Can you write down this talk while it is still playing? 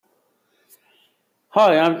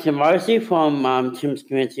Hi, I'm Tim Mosey from Tim's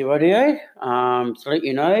Community Radio. To let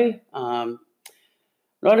you know, a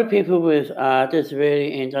lot of people with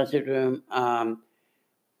disability and syndrome are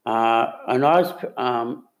nice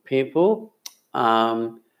people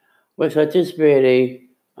with a disability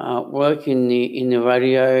work in the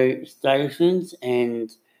radio stations, and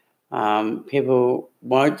people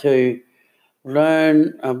want to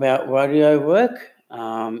learn about radio work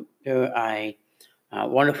through a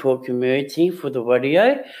wonderful community for the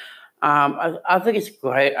radio. I think it's a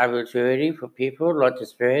great opportunity for people like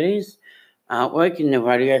disabilities working in the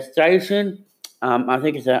radio station. I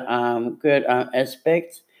think it's a good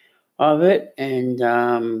aspect of it, and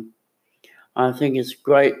I think it's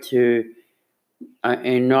great to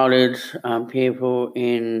acknowledge people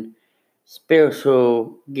in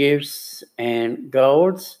spiritual gifts and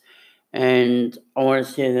goals, and I want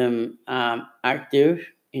to see them active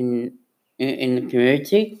in the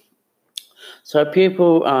community. So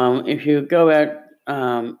people, if you go out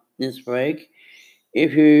this week,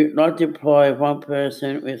 if you not deploy one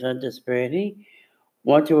person with a disability,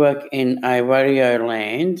 want to work in a radio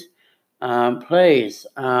land, please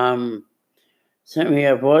send me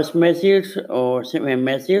a voice message or send me a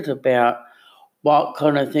message about what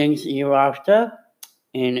kind of things you're after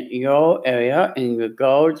in your area, in your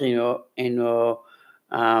goals, in your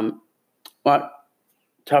what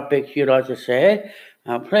topic you'd like to share.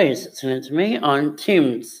 Please send it to me on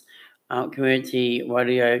Tim's community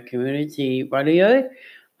radio. Please,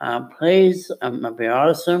 it'd be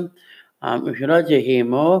awesome. If you'd like to hear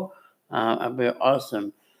more, it'd be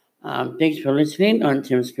awesome. Thanks for listening on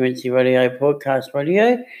Tim's Community Radio Podcast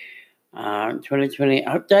Radio 2020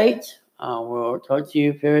 update. We'll talk to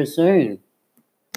you very soon.